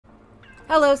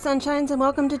Hello Sunshines and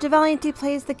welcome to deValiante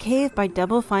Plays The Cave by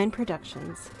Double Fine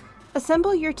Productions.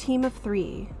 Assemble your team of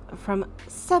 3 from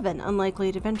 7 unlikely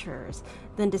adventurers,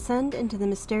 then descend into the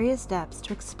mysterious depths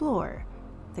to explore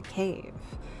the cave.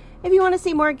 If you want to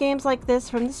see more games like this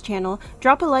from this channel,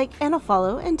 drop a like and a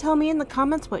follow and tell me in the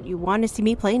comments what you want to see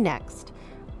me play next.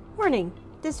 Warning,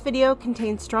 this video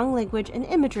contains strong language and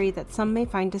imagery that some may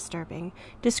find disturbing.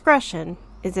 Discretion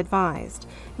is advised.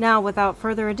 Now without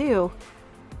further ado,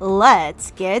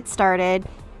 let's get started.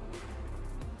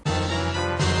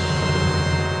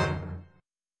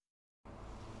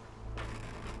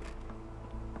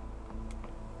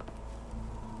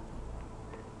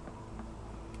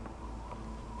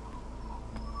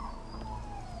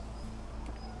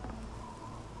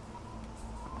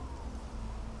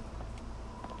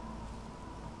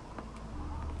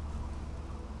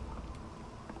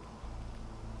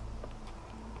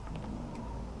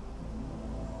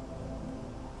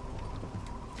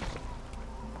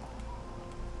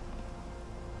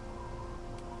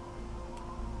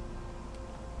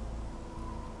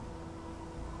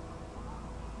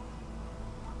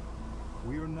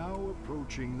 We are now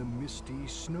approaching the misty,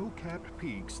 snow-capped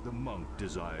peaks the monk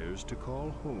desires to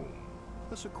call home.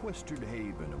 A sequestered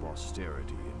haven of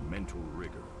austerity and mental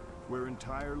rigor, where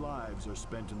entire lives are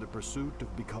spent in the pursuit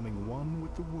of becoming one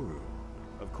with the world.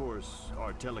 Of course,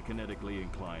 our telekinetically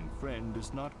inclined friend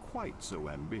is not quite so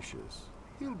ambitious.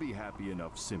 He'll be happy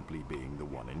enough simply being the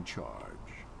one in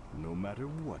charge, no matter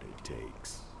what it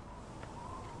takes.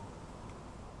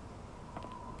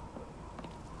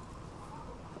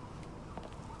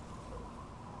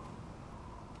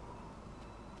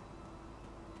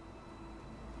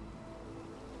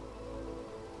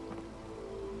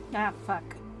 Ah, fuck.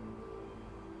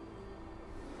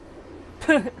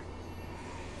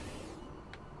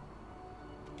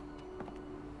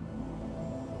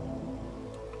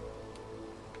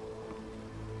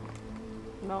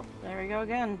 Well, there we go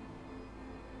again.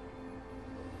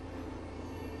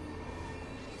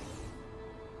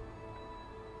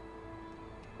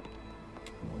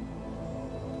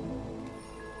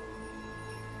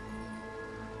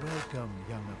 Welcome,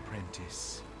 young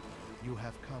apprentice. You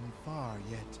have come far,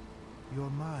 yet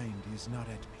your mind is not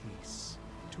at peace.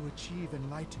 To achieve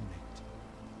enlightenment,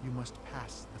 you must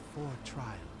pass the 4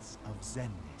 trials of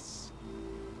Zenness.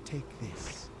 Take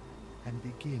this and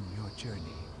begin your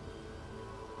journey.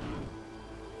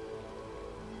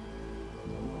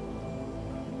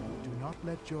 Do not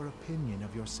let your opinion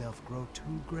of yourself grow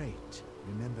too great.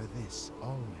 Remember this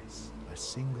always: a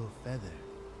single feather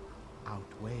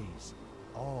outweighs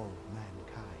all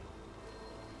mankind.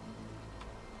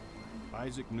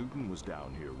 Isaac Newton was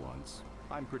down here once.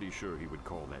 I'm pretty sure he would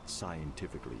call that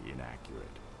scientifically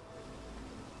inaccurate.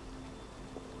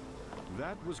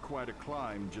 That was quite a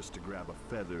climb just to grab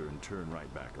a feather and turn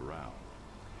right back around.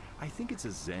 I think it's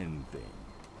a Zen thing.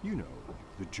 You know,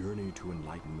 the journey to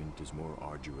enlightenment is more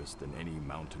arduous than any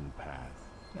mountain path.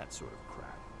 That sort of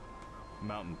crap.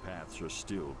 Mountain paths are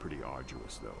still pretty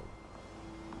arduous, though.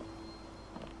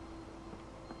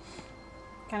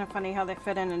 Kind of funny how they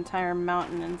fit an entire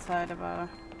mountain inside of a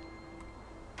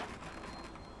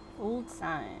old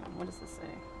sign. What does this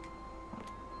say?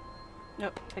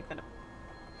 Nope, pick that up.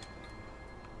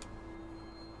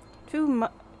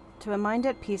 To a mind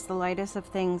at peace, the lightest of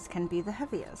things can be the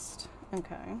heaviest.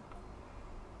 Okay.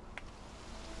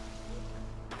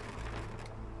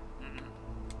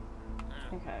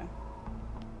 Okay.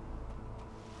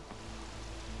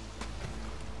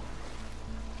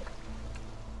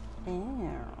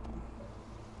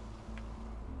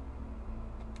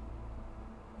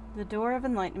 The door of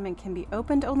enlightenment can be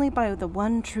opened only by the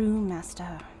one true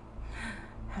master.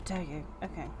 How dare you?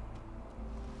 Okay.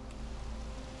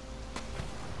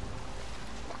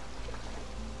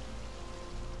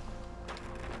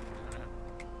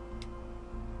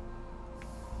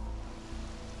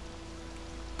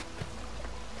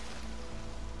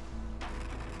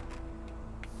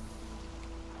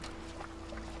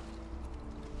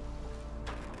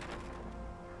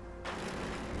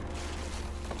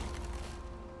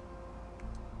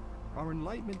 Our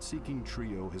enlightenment-seeking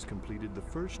trio has completed the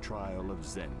first trial of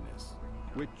Zenness,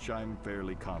 which I'm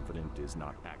fairly confident is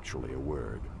not actually a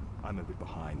word. I'm a bit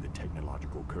behind the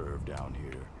technological curve down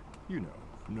here. You know,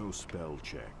 no spell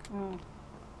check.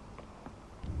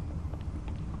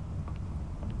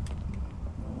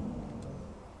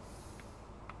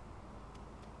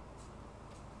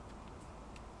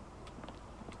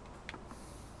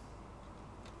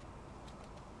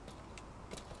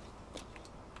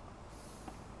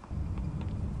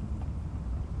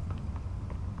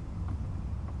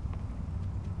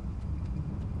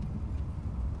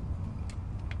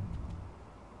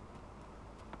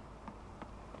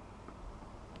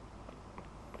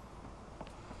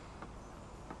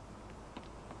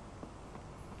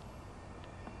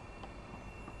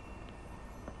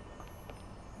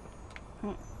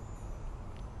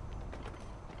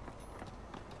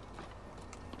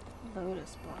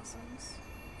 Lotus blossoms.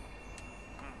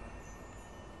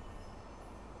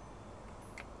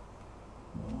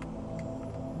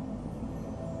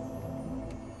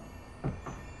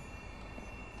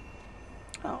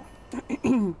 Oh.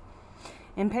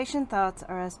 Impatient thoughts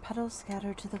are as petals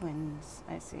scattered to the winds.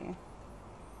 I see.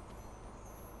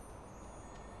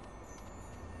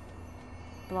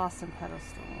 Blossom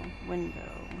pedestal.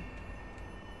 Window.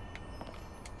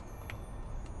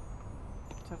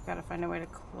 So I've got to find a way to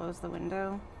close the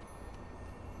window.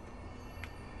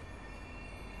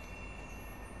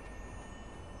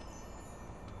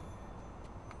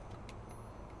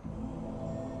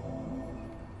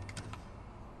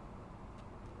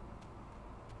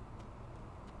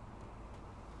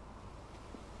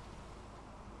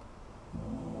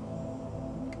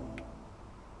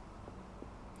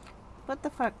 What the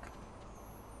fuck?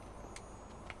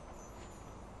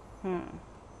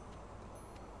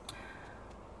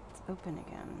 It's open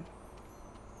again.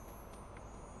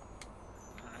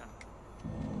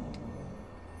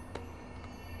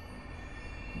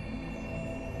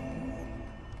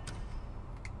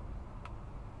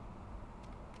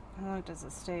 How long does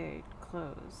it stay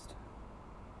closed?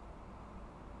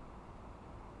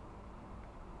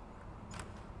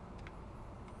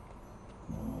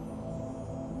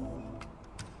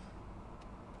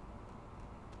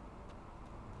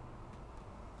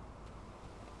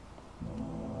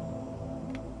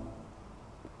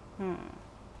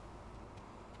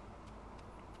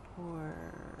 Or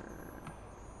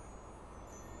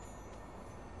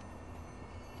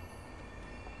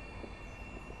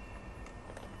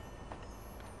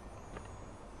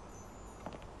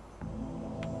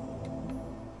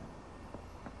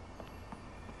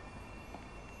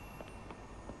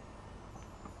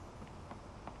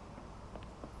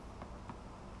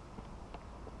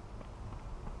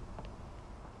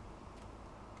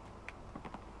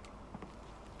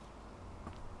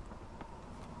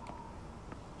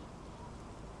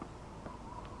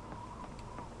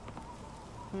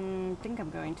I think I'm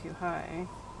going too high.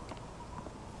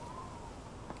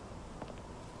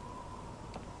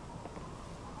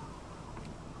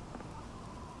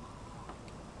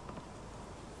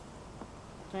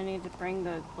 Do I need to bring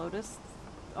the lotus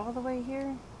all the way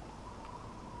here?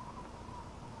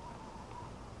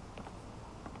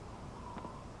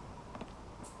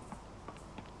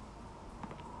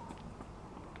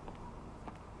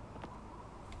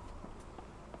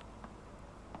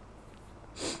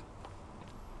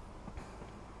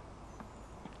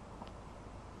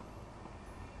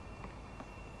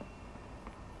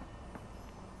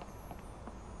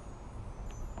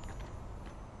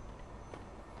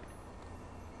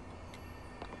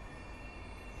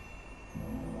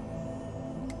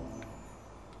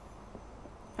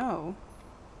 Oh.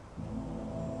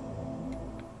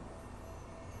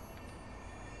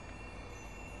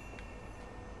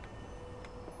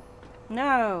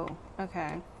 No.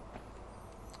 Okay.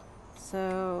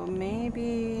 So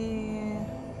maybe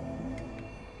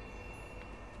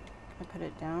I put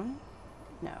it down?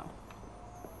 No.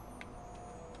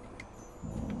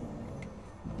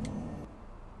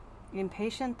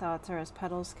 Impatient thoughts are as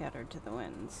petals scattered to the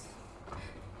winds.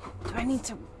 Do I need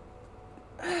to...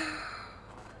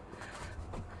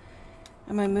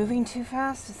 Am I moving too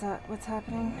fast? Is that what's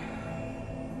happening?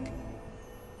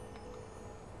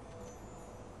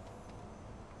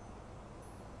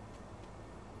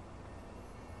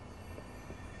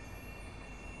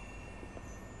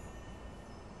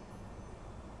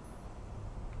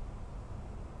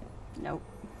 Nope.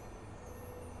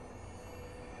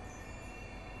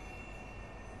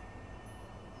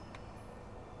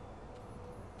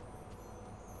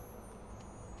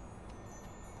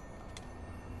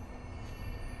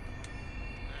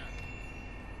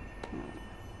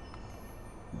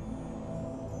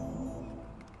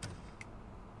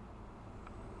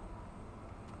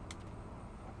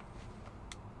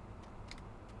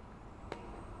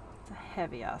 It's a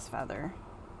heavy ass feather.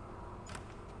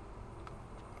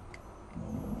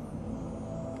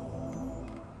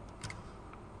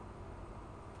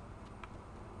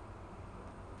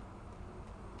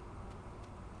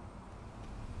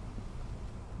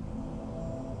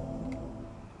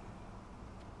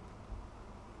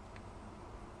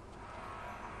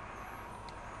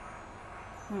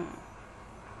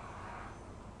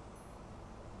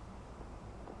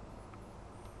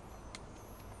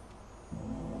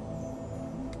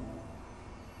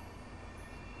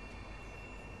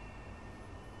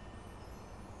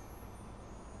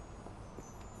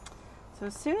 So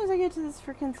as soon as I get to this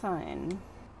freaking sign,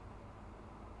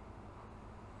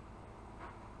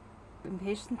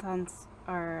 impatient thoughts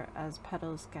are as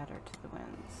petals scattered to the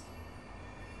winds.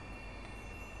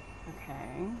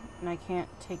 Okay, and I can't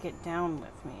take it down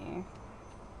with me.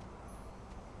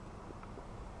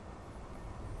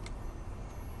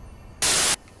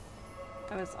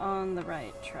 I was on the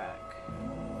right track.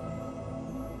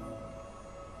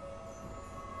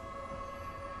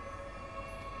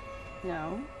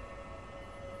 No.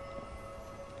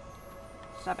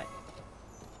 Stop it.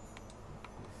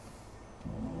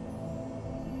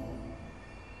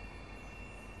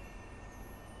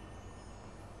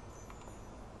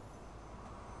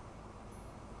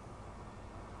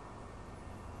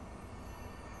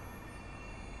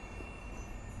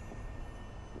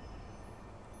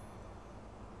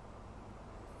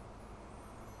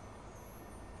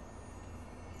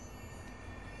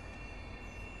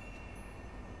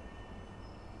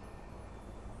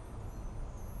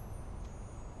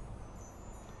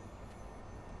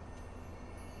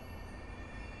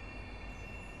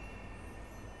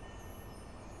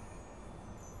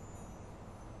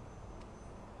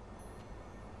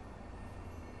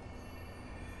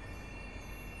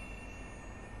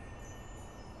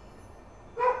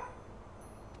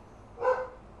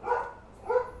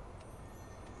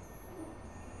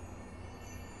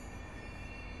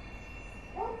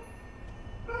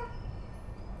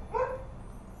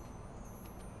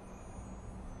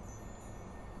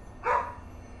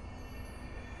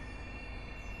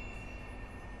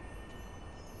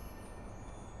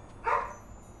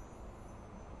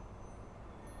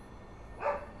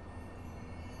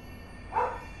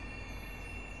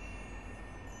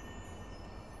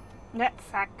 That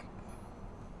fuck.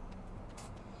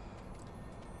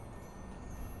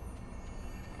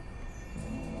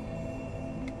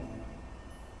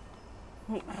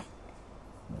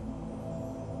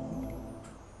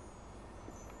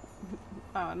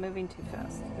 Oh, I'm moving too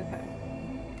fast. Okay.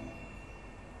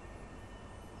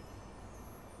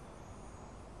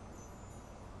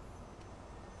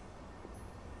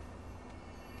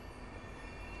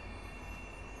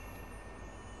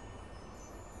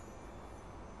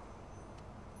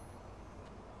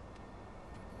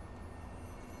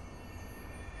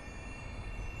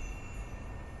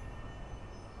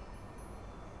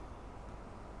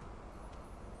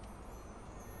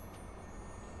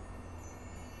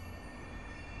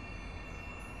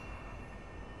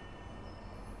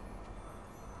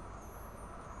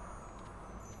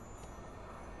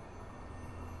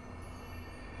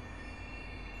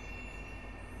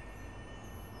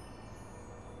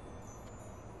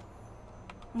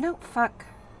 No, fuck.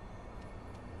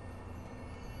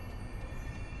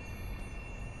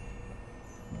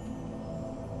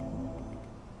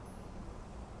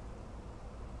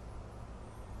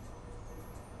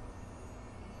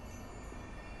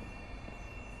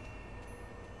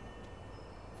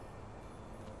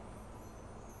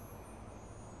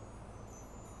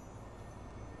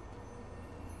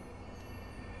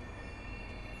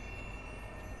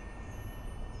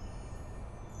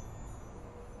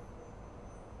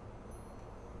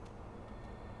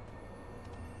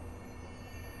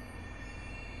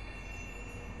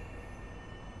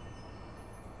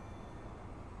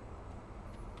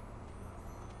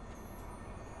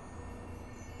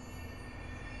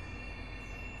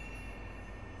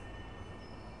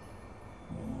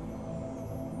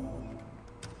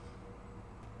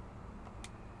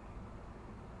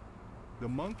 The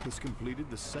monk has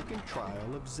completed the second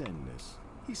trial of Zenness.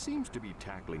 He seems to be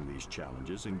tackling these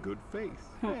challenges in good faith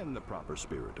and the proper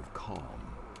spirit of calm.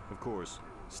 Of course,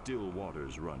 still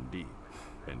waters run deep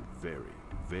and very,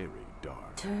 very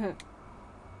dark.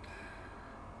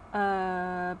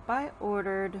 An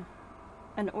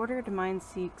ordered mind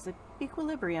seeks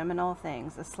equilibrium in all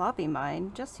things. A sloppy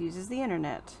mind just uses the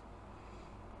internet.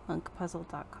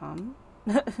 Monkpuzzle.com.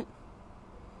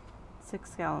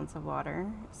 6 gallons of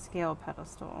water. Scale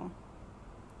pedestal.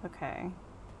 Okay.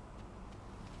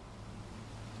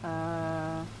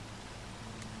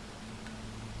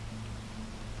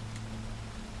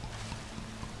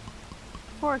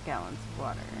 4 gallons of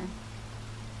water.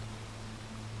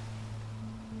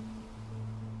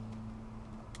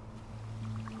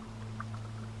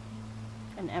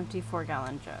 An empty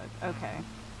 4-gallon jug. Okay.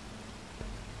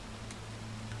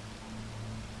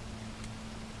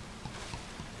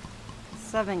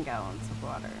 Seven gallons of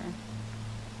water.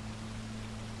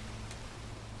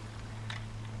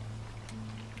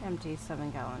 Empty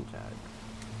 7-gallon jug.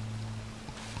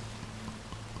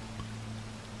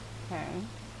 Okay.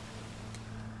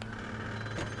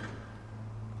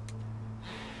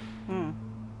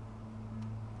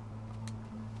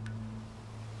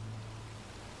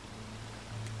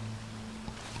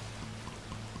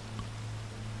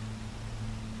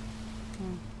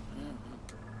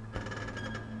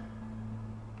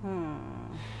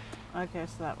 Okay,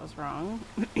 so that was wrong.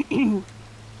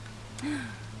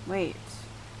 Wait.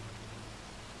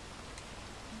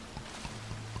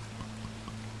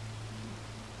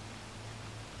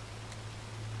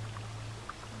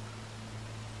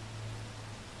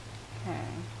 Okay.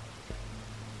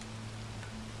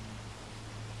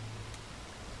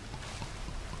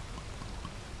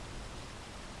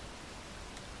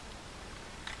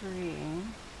 Three.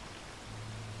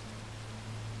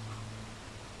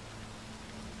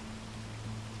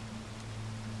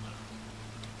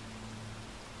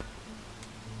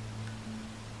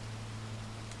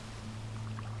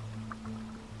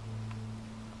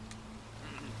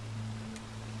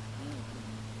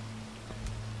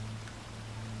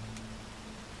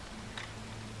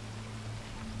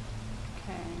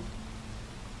 Okay.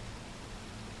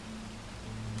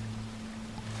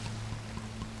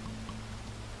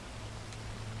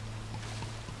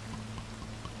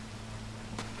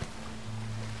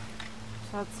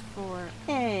 So that's for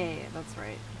A. That's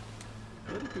right.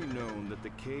 Let it be known that the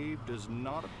cave does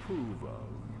not approve of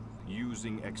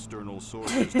using external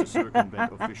sources to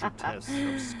circumvent official tests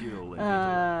of skill and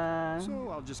intellect. So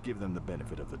I'll just give them the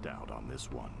benefit of the doubt on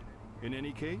this one. In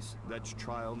any case, that's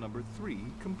trial number 3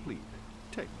 complete,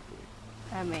 technically.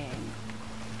 I mean,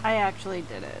 I actually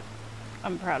did it.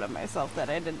 I'm proud of myself that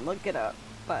I didn't look it up,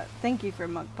 but thank you for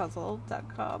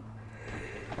monkpuzzle.com.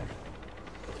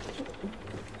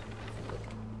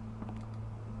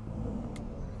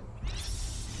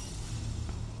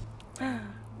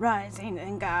 Rising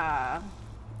Inga.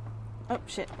 Oh,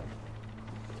 shit.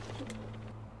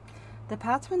 The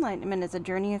path to enlightenment is a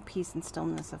journey of peace and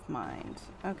stillness of mind.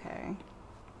 Okay.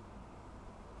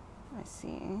 I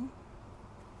see.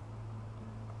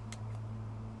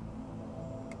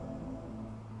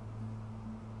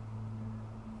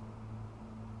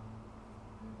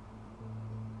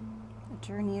 A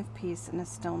journey of peace and a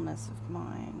stillness of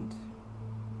mind.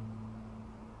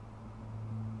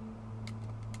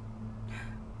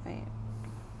 Wait.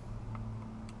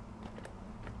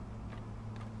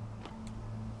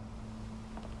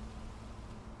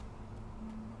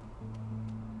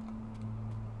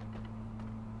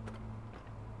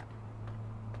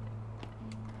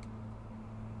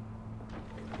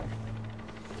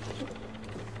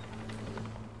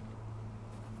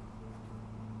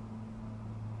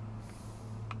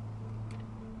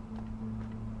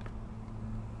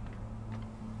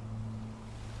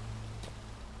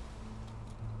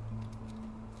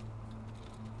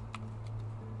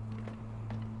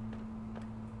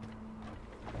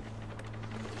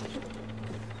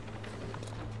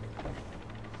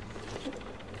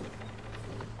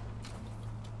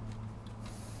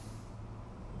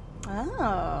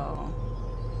 Oh.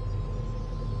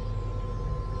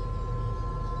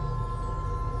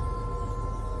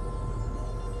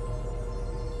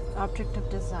 Object of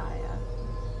desire.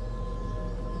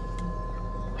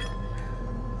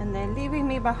 And they're leaving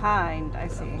me behind, I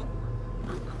see.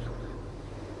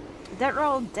 They're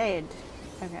all dead.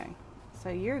 Okay. So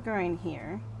you're going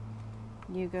here.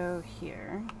 You go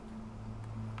here.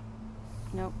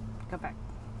 Nope. Go back.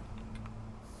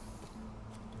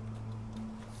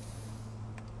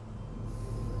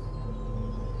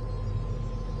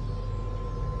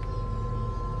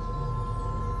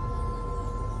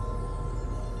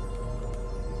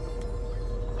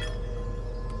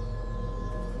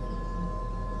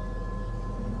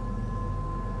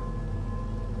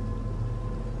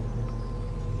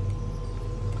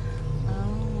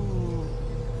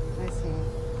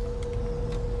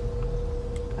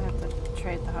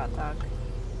 Trade the hot dog.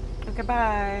 Oh,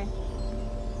 goodbye.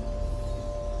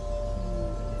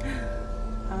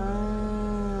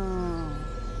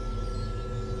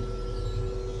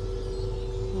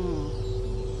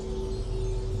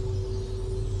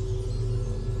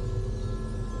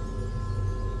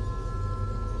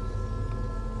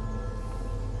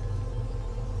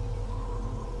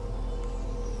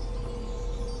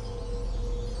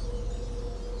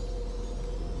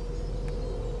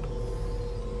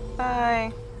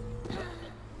 Bye.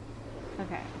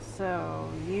 Okay, so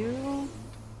you...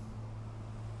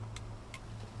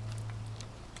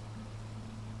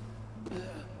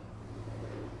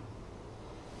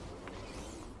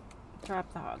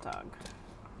 drop the hot dog.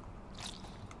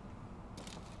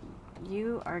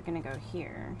 You are gonna go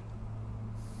here.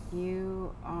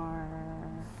 You are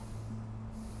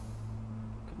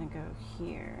gonna go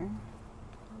here.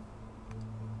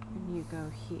 And you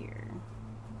go here.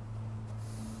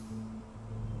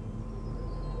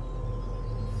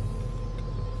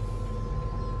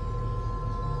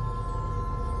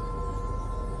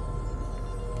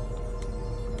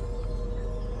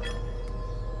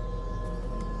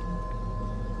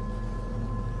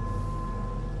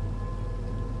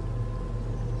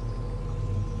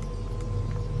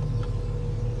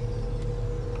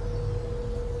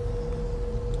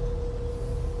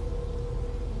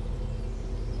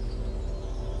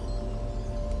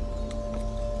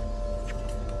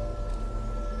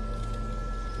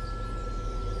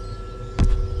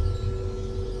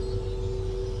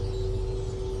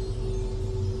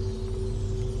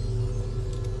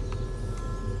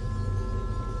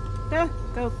 Ah,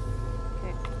 go.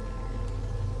 Okay.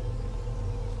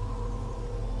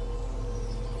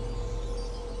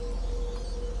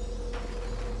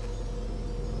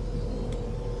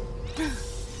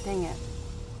 Dang it.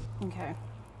 Okay.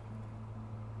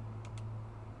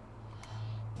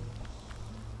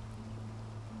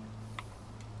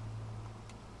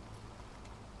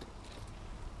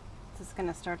 This is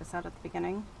gonna start us out at the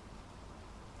beginning.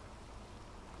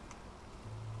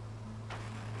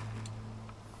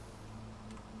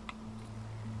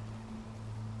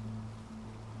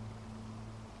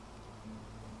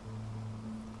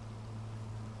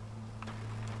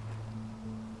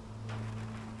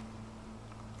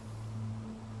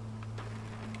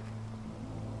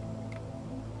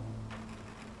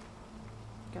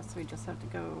 Guess we just have to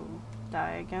go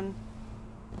die again.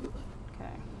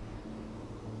 Okay.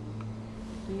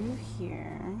 You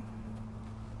here.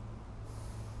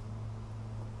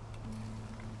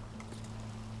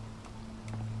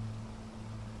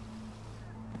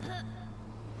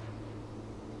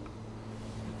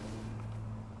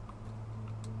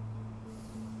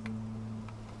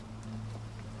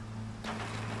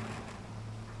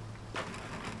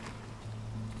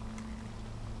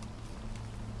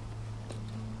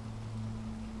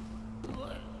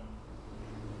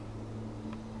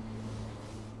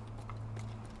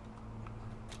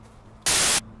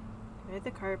 Ride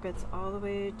the carpets all the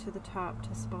way to the top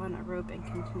to spawn a rope and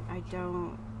continue. I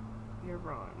don't. You're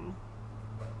wrong.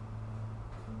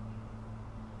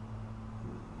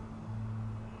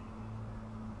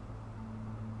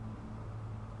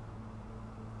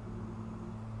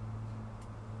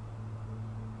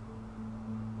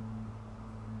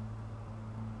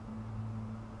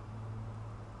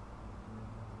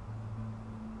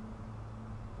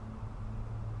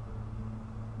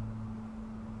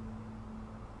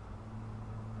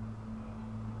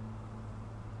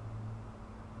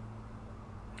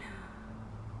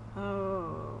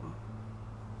 Oh.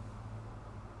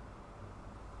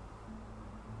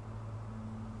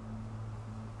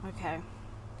 Okay.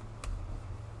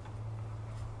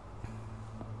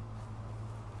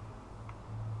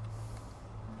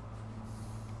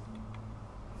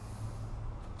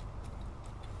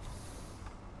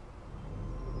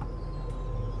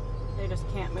 They just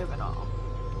can't move at all.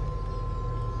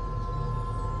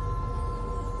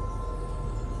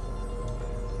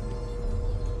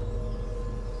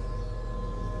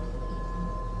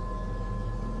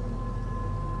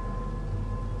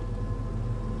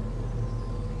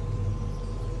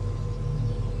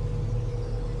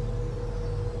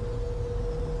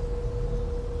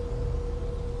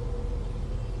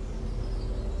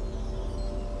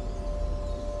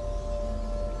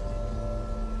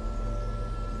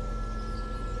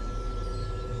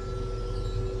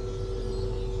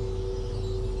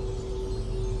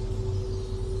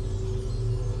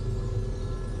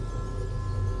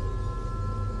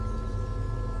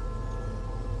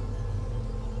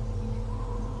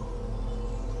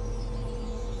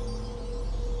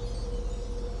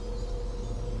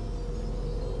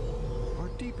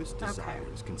 Deepest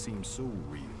desires can seem so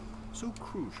real, so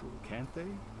crucial, can't they?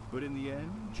 But in the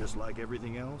end, just like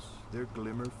everything else, their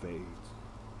glimmer fades.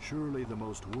 Surely the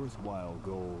most worthwhile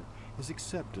goal is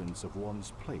acceptance of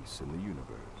one's place in the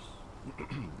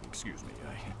universe. Excuse me,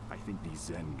 I think these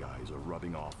Zen guys are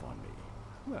rubbing off on me.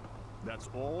 Well, that's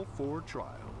all 4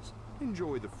 trials.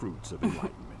 Enjoy the fruits of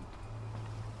enlightenment.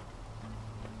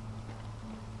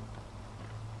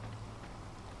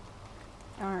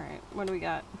 Alright, what do we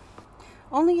got?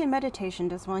 Only in meditation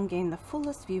does one gain the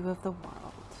fullest view of the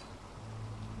world.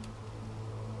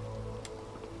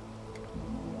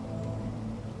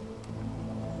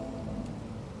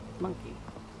 Monkey.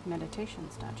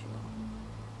 Meditation statue.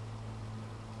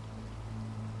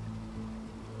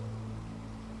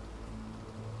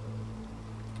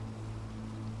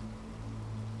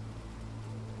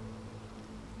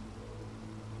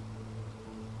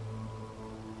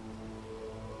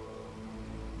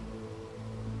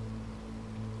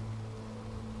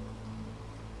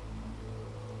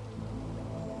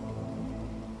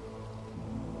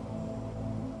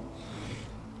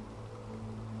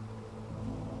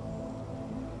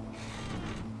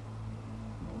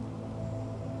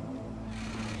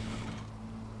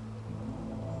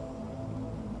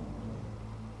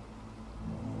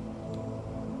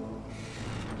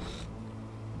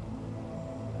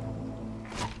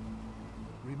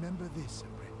 Remember this,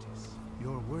 apprentice.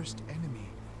 Your worst enemy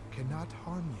cannot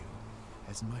harm you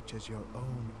as much as your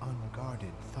own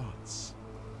unguarded thoughts.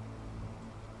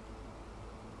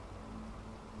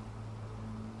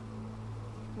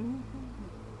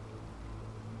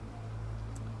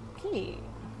 Okay.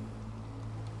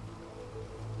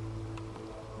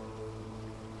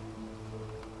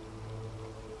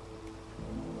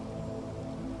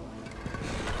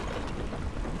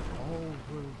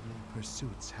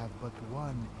 pursuits have but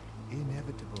one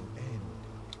inevitable end.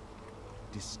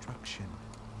 Destruction.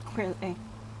 Really?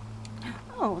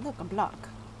 Oh, look, a block.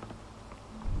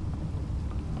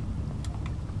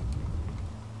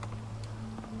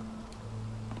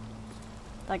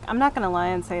 Like, I'm not gonna lie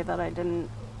and say that I didn't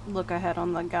look ahead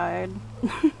on the guide,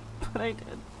 but I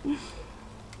did.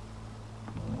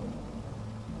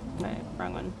 Wait,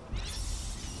 wrong one.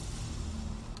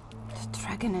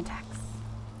 Dragon attacks.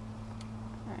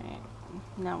 Alright,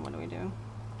 now what do we do?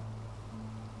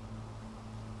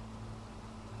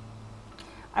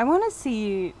 I want to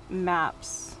see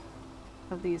maps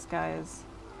of these guys.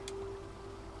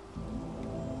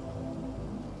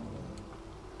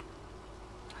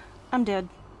 I'm dead.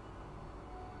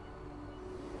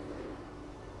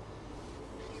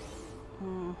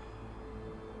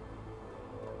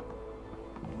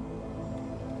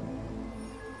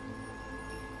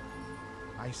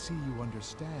 I see you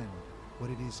understand what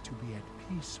it is to be at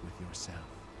peace with yourself.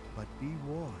 But be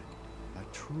warned, a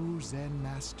true Zen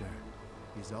master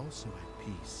is also at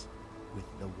peace with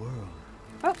the world.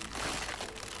 Oh.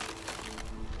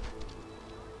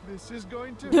 This is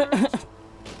going to hurt.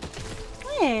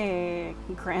 Hey,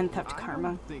 Grand Theft Karma.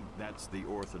 I don't think that's the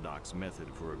orthodox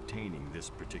method for obtaining this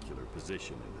particular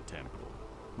position in the temple.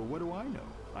 But what do I know?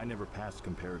 I never passed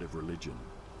comparative religion.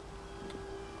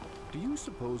 Do you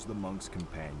suppose the monk's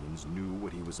companions knew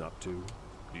what he was up to?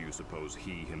 Do you suppose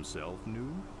he himself knew?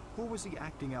 Or was he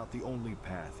acting out the only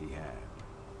path he had?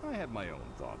 I have my own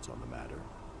thoughts on the matter,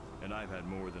 and I've had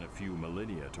more than a few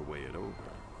millennia to weigh it over.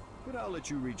 But I'll let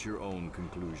you reach your own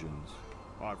conclusions.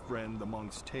 Our friend the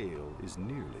monk's tale is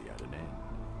nearly at an end.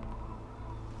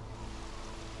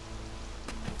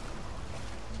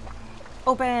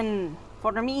 Open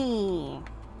for me.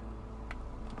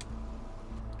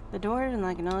 The door and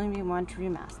I can only be one true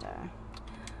master.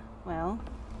 Well.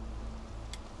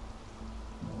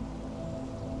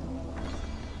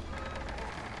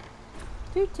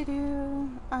 Doo-doo-doo.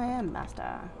 I am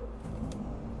master.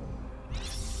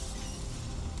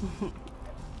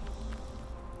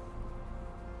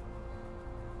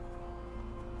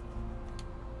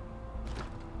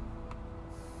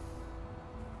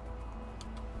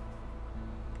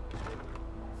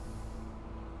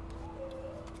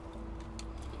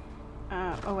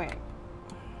 Oh wait.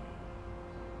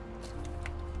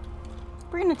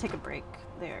 We're gonna take a break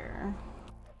there.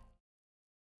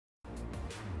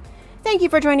 Thank you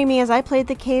for joining me as I played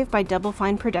The Cave by Double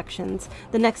Fine Productions.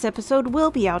 The next episode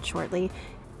will be out shortly.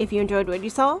 If you enjoyed what you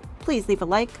saw, please leave a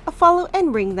like, a follow,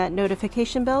 and ring that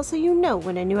notification bell so you know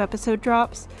when a new episode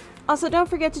drops. Also, don't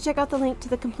forget to check out the link to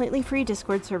the completely free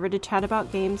Discord server to chat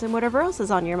about games and whatever else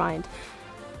is on your mind.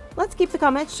 Let's keep the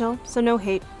comments chill, so no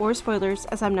hate or spoilers,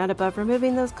 as I'm not above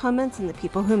removing those comments and the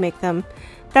people who make them.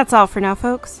 That's all for now,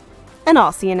 folks, and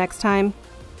I'll see you next time.